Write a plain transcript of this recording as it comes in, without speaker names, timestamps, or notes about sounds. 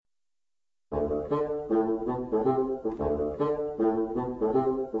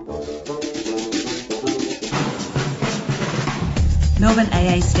Melbourne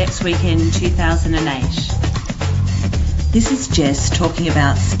AA Steps Weekend 2008. This is Jess talking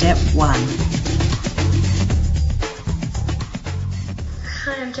about Step 1.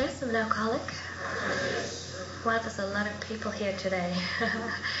 Hi, I'm Jess. I'm an alcoholic. Wow, there's a lot of people here today.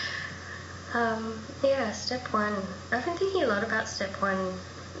 Step 1. I've been thinking a lot about Step 1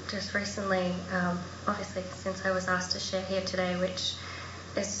 just recently, obviously since I was asked to share here today, which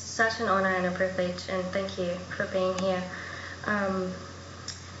is such an honour and a privilege, and thank you for being here. I've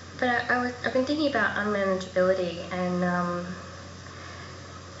been thinking about unmanageability, and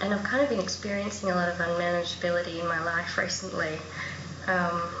I've kind of been experiencing a lot of unmanageability in my life recently.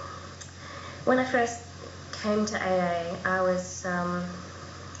 When I first came to AA, I was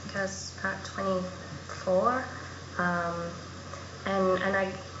about 24, and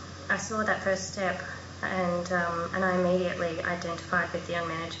I saw that first step, and I immediately identified with the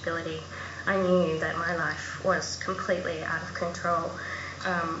unmanageability. I knew that my life was completely out of control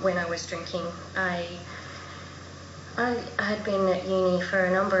when I was drinking. I had been at uni for a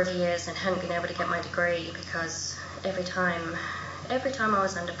number of years and hadn't been able to get my degree because every time I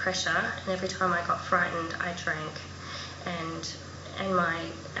was under pressure and every time I got frightened, I drank, and my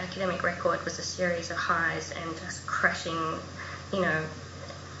academic record was a series of highs and just crushing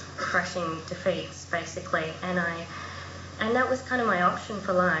defeats basically, and that was kind of my option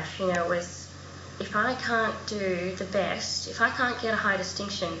for life. Was if I can't do the best, if I can't get a high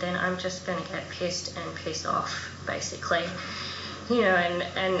distinction, then I'm just going to get pissed and piss off basically.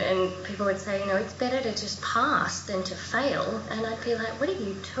 And people would say, it's better to just pass than to fail. And I'd be like, what are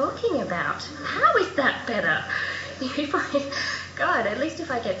you talking about? How is that better? God, at least if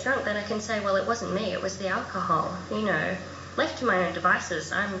I get drunk, then I can say, well, it wasn't me, it was the alcohol. Left to my own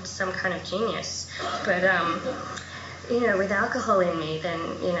devices, I'm some kind of genius. But, with alcohol in me, then,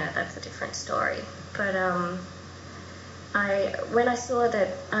 that's a different story. But when I saw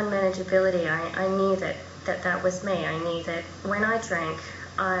that unmanageability, I knew that was me. I knew that when I drank,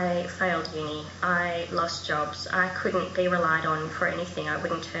 I failed uni, I lost jobs, I couldn't be relied on for anything. I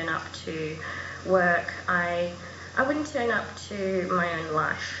wouldn't turn up to work, I wouldn't turn up to my own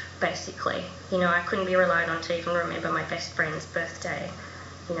life, basically. I couldn't be relied on to even remember my best friend's birthday.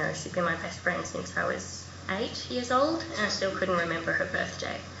 She'd been my best friend since I was 8 years old, and I still couldn't remember her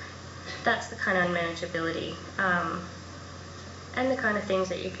birthday. That's the kind of unmanageability. And the kind of things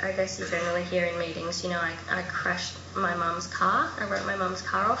that I guess you generally hear in meetings. I crashed my mum's car. I wrote my mum's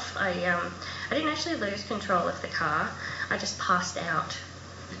car off. I didn't actually lose control of the car. I just passed out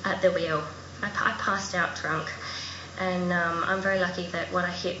at the wheel. I passed out drunk. And I'm very lucky that what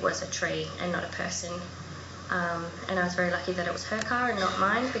I hit was a tree and not a person. And I was very lucky that it was her car and not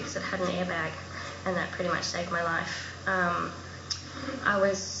mine because it had an airbag, and that pretty much saved my life. I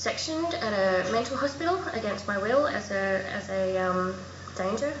was sectioned at a mental hospital against my will as a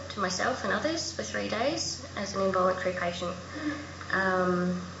danger to myself and others for 3 days as an involuntary patient.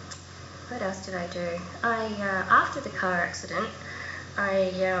 What else did I do? After the car accident,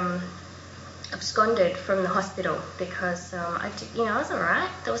 I absconded from the hospital because I was all right.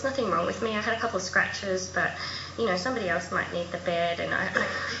 There was nothing wrong with me. I had a couple of scratches, but somebody else might need the bed, and I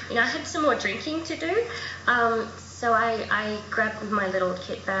had some more drinking to do. So I grabbed my little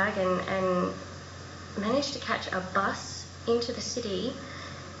kit bag and managed to catch a bus into the city,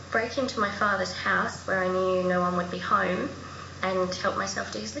 break into my father's house where I knew no one would be home, and help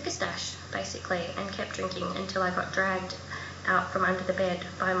myself to his liquor stash, basically, and kept drinking until I got dragged out from under the bed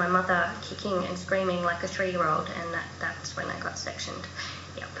by my mother, kicking and screaming like a 3-year-old, and that's when I got sectioned.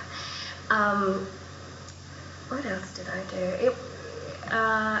 Yep. What else did I do?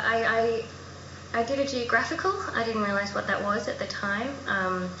 I did a geographical. I didn't realise what that was at the time,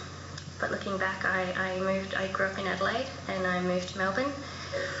 but looking back, I grew up in Adelaide, and I moved to Melbourne,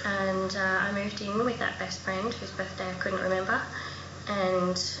 and I moved in with that best friend whose birthday I couldn't remember,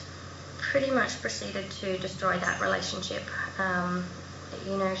 and pretty much proceeded to destroy that relationship.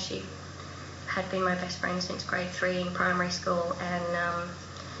 She had been my best friend since grade 3 in primary school,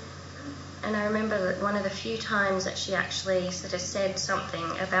 and I remember that one of the few times that she actually sort of said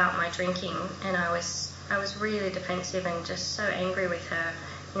something about my drinking, and I was really defensive and just so angry with her.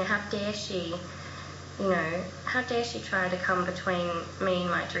 How dare she try to come between me and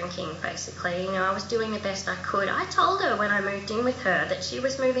my drinking, basically. I was doing the best I could. I told her when I moved in with her that she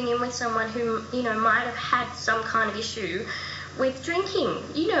was moving in with someone who, might have had some kind of issue with drinking.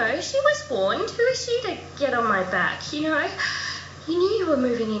 She was warned. Who is she to get on my back, You knew you were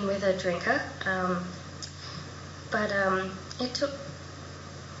moving in with a drinker. But it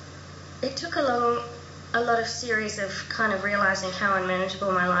took a lot of series of kind of realising how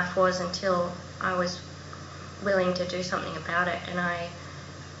unmanageable my life was until I was willing to do something about it. And I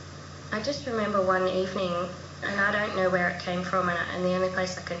just remember one evening, and I don't know where it came from, and the only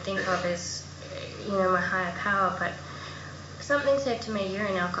place I can think of is, my higher power, but something said to me, "You're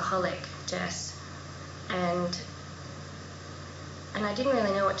an alcoholic, Jess," and I didn't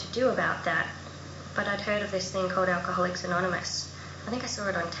really know what to do about that, but I'd heard of this thing called Alcoholics Anonymous. I think I saw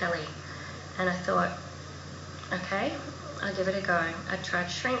it on telly, and I thought, okay, I'll give it a go. I tried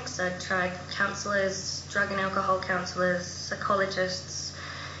shrinks, I tried counsellors, drug and alcohol counsellors, psychologists,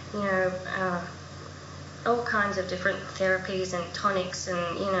 all kinds of different therapies and tonics,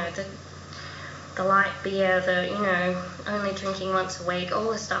 and the light beer, only drinking once a week, all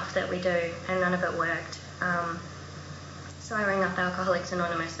the stuff that we do, and none of it worked. So I rang up Alcoholics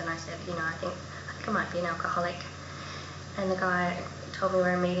Anonymous and I said, I think I might be an alcoholic. And the guy told me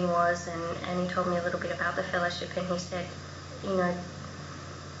where a meeting was, and he told me a little bit about the fellowship, and he said,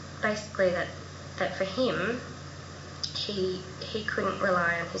 basically that for him, he couldn't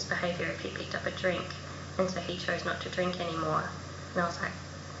rely on his behaviour if he picked up a drink, and so he chose not to drink anymore. And I was like,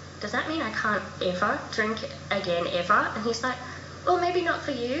 does that mean I can't ever drink again, ever? And he's like, well, maybe not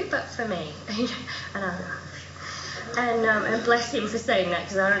for you, but for me. And bless him for saying that,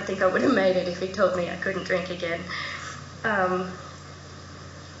 because I don't think I would have made it if he told me I couldn't drink again.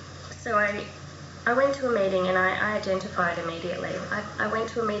 So I went to a meeting, and I identified immediately. I went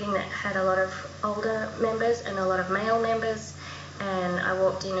to a meeting that had a lot of older members and a lot of male members, and I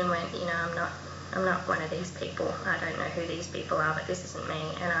walked in and went, I'm not one of these people. I don't know who these people are, but this isn't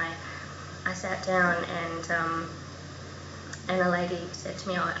me. And I sat down, and a lady said to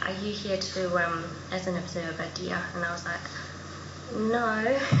me, "Oh, are you here to as an observer, dear?" And I was like,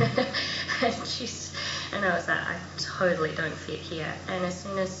 "No." and I was like, "I totally don't fit here." And as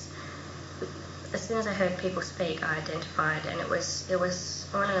soon as I heard people speak, I identified, and it was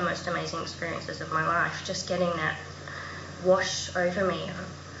one of the most amazing experiences of my life, just getting that wash over me.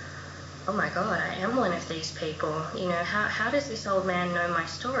 Oh my God, I am one of these people. How does this old man know my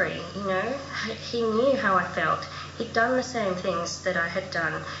story? He knew how I felt. He'd done the same things that I had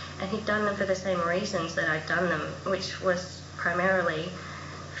done, and he'd done them for the same reasons that I'd done them, which was primarily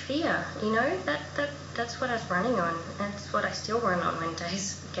fear. That's what I was running on. That's what I still run on when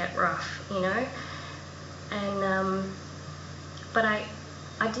days get rough. And but I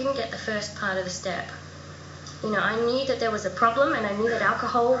didn't get the first part of the step. I knew that there was a problem, and I knew that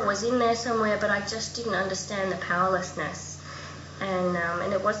alcohol was in there somewhere, but I just didn't understand the powerlessness. And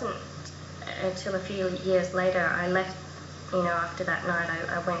it wasn't until a few years later I left. After that night,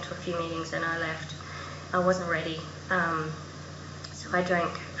 I went to a few meetings and I left. I wasn't ready. So I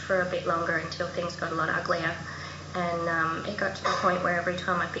drank for a bit longer until things got a lot uglier. And it got to the point where every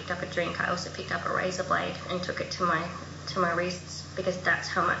time I picked up a drink, I also picked up a razor blade and took it to my wrists, because that's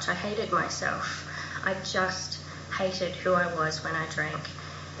how much I hated myself. I just hated who I was when I drank.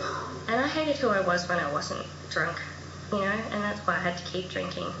 And I hated who I was when I wasn't drunk, and that's why I had to keep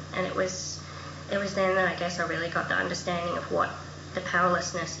drinking. And it was then that I guess I really got the understanding of what the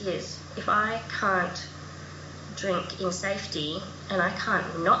powerlessness is. If I can't drink in safety, and I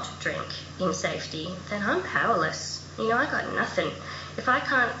can't not drink in safety, then I'm powerless. I got nothing. If I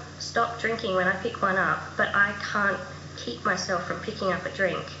can't stop drinking when I pick one up, but I can't keep myself from picking up a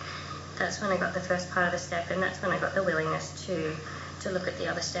drink, that's when I got the first part of the step, and that's when I got the willingness to look at the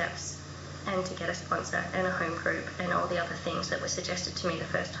other steps and to get a sponsor and a home group and all the other things that were suggested to me the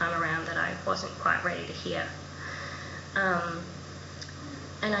first time around that I wasn't quite ready to hear.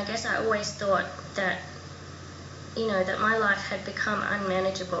 And I guess I always thought that, that my life had become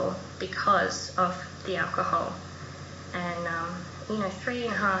unmanageable because of the alcohol. And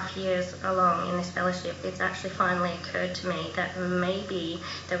 3.5 years along in this fellowship, it's actually finally occurred to me that maybe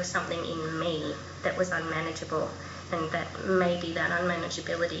there was something in me that was unmanageable, and that maybe that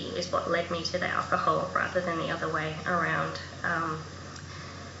unmanageability is what led me to the alcohol rather than the other way around.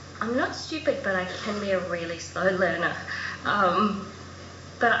 I'm not stupid, but I can be a really slow learner.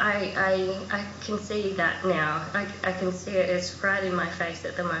 But I can see that now. I can see it. It's right in my face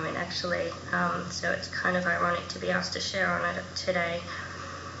at the moment, actually. So it's kind of ironic to be asked to share on it today.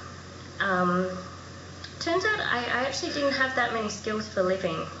 Turns out I actually didn't have that many skills for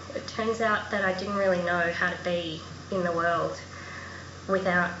living. It turns out that I didn't really know how to be in the world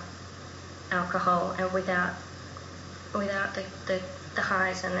without alcohol and without the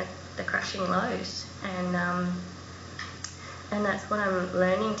highs and the crushing lows. And that's what I'm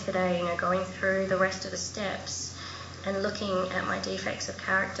learning today, going through the rest of the steps and looking at my defects of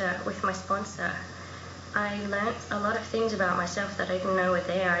character with my sponsor. I learnt a lot of things about myself that I didn't know were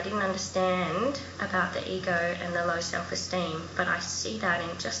there. I didn't understand about the ego and the low self-esteem, but I see that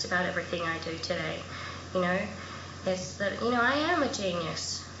in just about everything I do today. you know, is that, you know, I am a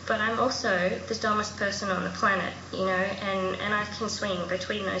genius, but I'm also the dumbest person on the planet, you know, and I can swing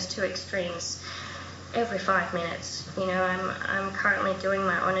between those two extremes every 5 minutes. You know, I'm currently doing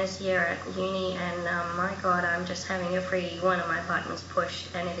my honours year at uni, and my God, I'm just having every one of my buttons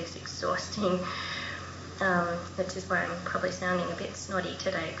pushed, and it is exhausting. Which is why I'm probably sounding a bit snotty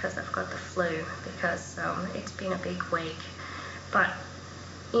today, because I've got the flu, because it's been a big week. But,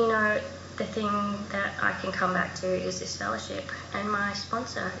 you know, the thing that I can come back to is this fellowship and my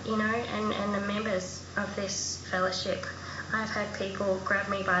sponsor, you know, and the members of this fellowship. I've had people grab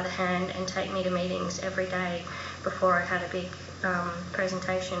me by the hand and take me to meetings every day before I had a big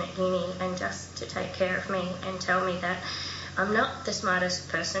presentation at uni, and just to take care of me and tell me that I'm not the smartest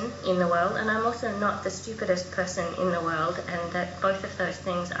person in the world, and I'm also not the stupidest person in the world, and that both of those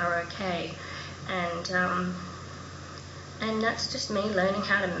things are okay. And that's just me learning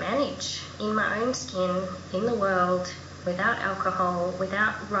how to manage in my own skin, in the world, without alcohol,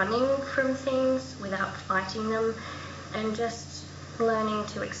 without running from things, without fighting them, and just learning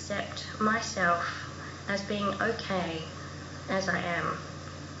to accept myself as being okay as I am.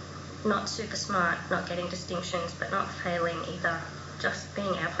 Not super smart, not getting distinctions, but not failing either. Just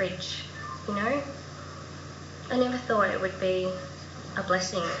being average, you know? I never thought it would be a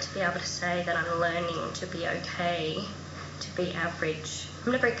blessing to be able to say that I'm learning to be okay, to be average.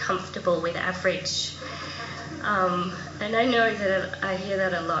 I'm not very comfortable with average. And I know that I hear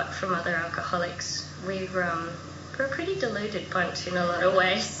that a lot from other alcoholics. We're a pretty deluded bunch in a lot of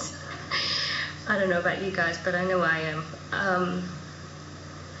ways. I don't know about you guys, but I know I am.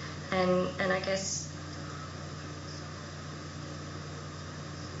 And I guess,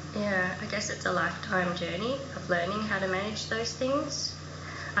 yeah, I guess it's a lifetime journey of learning how to manage those things.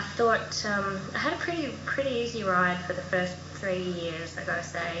 I thought I had a pretty easy ride for the first 3 years, I gotta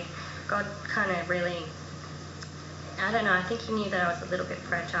say. God kind of really, I don't know, I think he knew that I was a little bit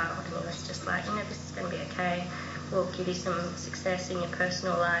fragile, and he was just like, you know, this is going to be okay. We'll give you some success in your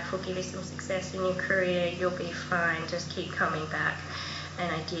personal life. We'll give you some success in your career. You'll be fine. Just keep coming back. And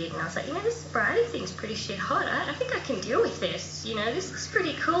I did, and I was like, you know, this sobriety thing's pretty shit hot. I think I can deal with this. You know, this is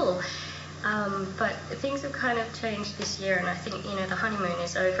pretty cool. But things have kind of changed this year, and I think, you know, the honeymoon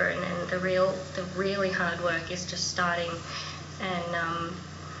is over, and the really hard work is just starting.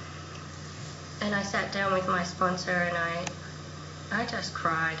 And I sat down with my sponsor, and I just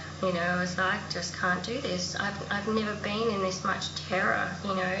cried. You know, I was like, I just can't do this. I've never been in this much terror,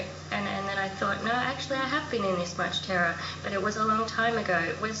 you know. And then I thought, no, actually I have been in this much terror, but it was a long time ago.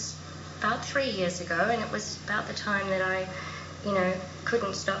 It was about 3 years ago, and it was about the time that I, you know,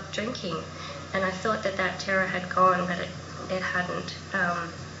 couldn't stop drinking. And I thought that terror had gone, but it hadn't,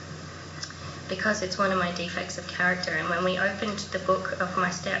 because it's one of my defects of character. And when we opened the book of my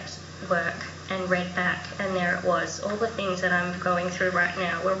steps work and read back, and there it was, all the things that I'm going through right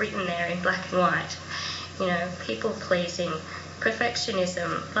now were written there in black and white. You know, people pleasing,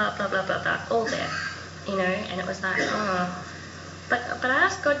 perfectionism, blah blah blah blah blah, all there. You know, and it was like, oh, but I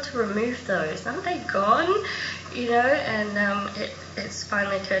asked God to remove those. Aren't they gone? You know, and it's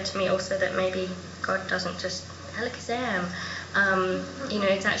finally occurred to me also that maybe God doesn't just alakazam. You know,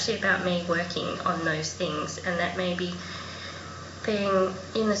 it's actually about me working on those things, and that maybe being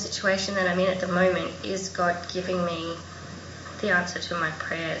in the situation that I'm in at the moment is God giving me the answer to my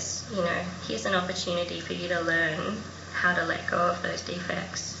prayers. You know, here's an opportunity for you to learn how to let go of those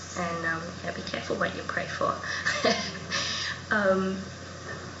defects, and yeah, be careful what you pray for.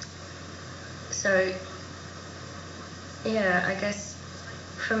 So yeah, I guess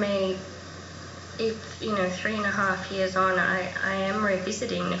for me, if, you know, 3.5 years on, I am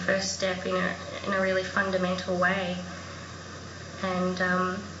revisiting the first step in a really fundamental way. And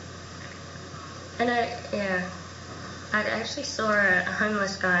I actually saw a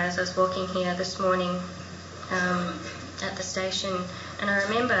homeless guy as I was walking here this morning at the station, and I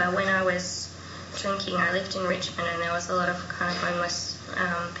remember when I was drinking, I lived in Richmond, and there was a lot of kind of homeless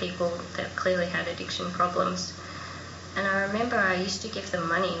people that clearly had addiction problems. And I remember I used to give them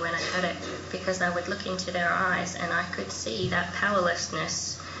money when I had it, because I would look into their eyes and I could see that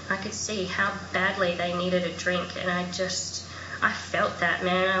powerlessness. I could see how badly they needed a drink, and I felt that,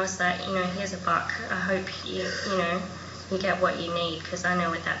 man. I was like, you know, here's $1. I hope you get what you need, because I know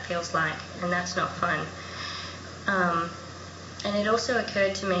what that feels like, and that's not fun. And it also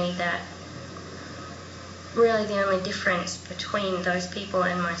occurred to me that really the only difference between those people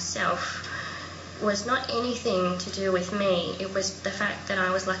and myself was not anything to do with me. It was the fact that I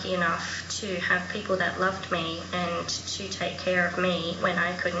was lucky enough to have people that loved me and to take care of me when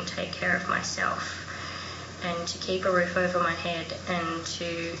I couldn't take care of myself, and to keep a roof over my head, and to,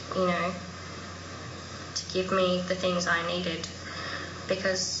 you know, give me the things I needed,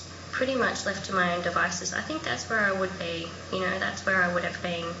 because pretty much left to my own devices, I think that's where I would be, that's where I would have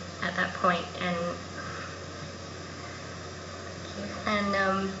been at that point. And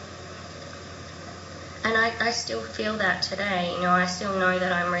I still feel that today. I still know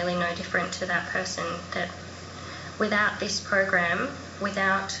that I'm really no different to that person, that without this program,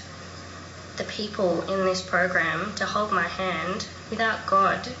 without the people in this program to hold my hand, without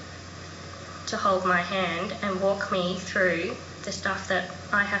God to hold my hand and walk me through the stuff that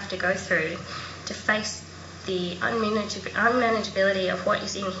I have to go through, to face the unmanageability of what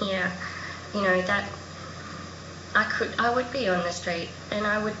is in here, that I would be on the street, and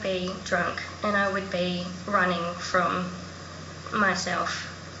I would be drunk, and I would be running from myself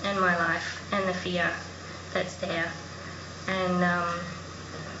and my life and the fear that's there. And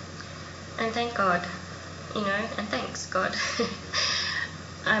thank God, and thanks God.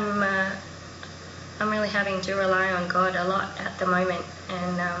 I'm really having to rely on God a lot at the moment,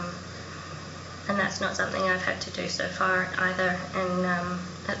 and that's not something I've had to do so far either. And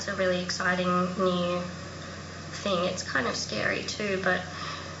that's a really exciting new thing. It's kind of scary too, but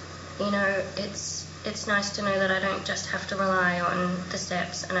it's nice to know that I don't just have to rely on the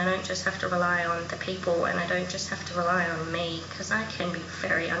steps, and I don't just have to rely on the people, and I don't just have to rely on me, because I can be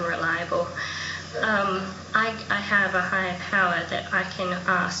very unreliable. I have a higher power that I can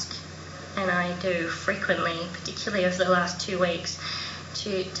ask, and I do frequently, particularly over the last 2 weeks,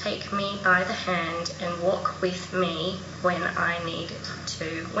 to take me by the hand and walk with me when I need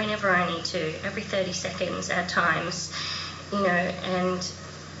to, whenever I need to, every 30 seconds at times, and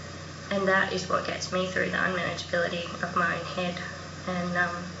that is what gets me through the unmanageability of my own head. And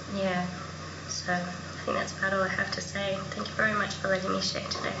so I think that's about all I have to say. Thank you very much for letting me share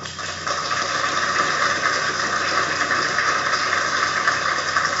today.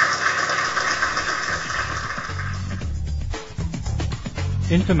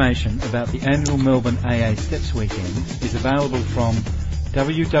 Information about the annual Melbourne AA Steps Weekend is available from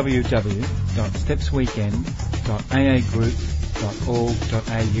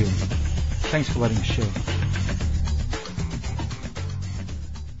www.stepsweekend.aagroup.org.au. Thanks for letting us share.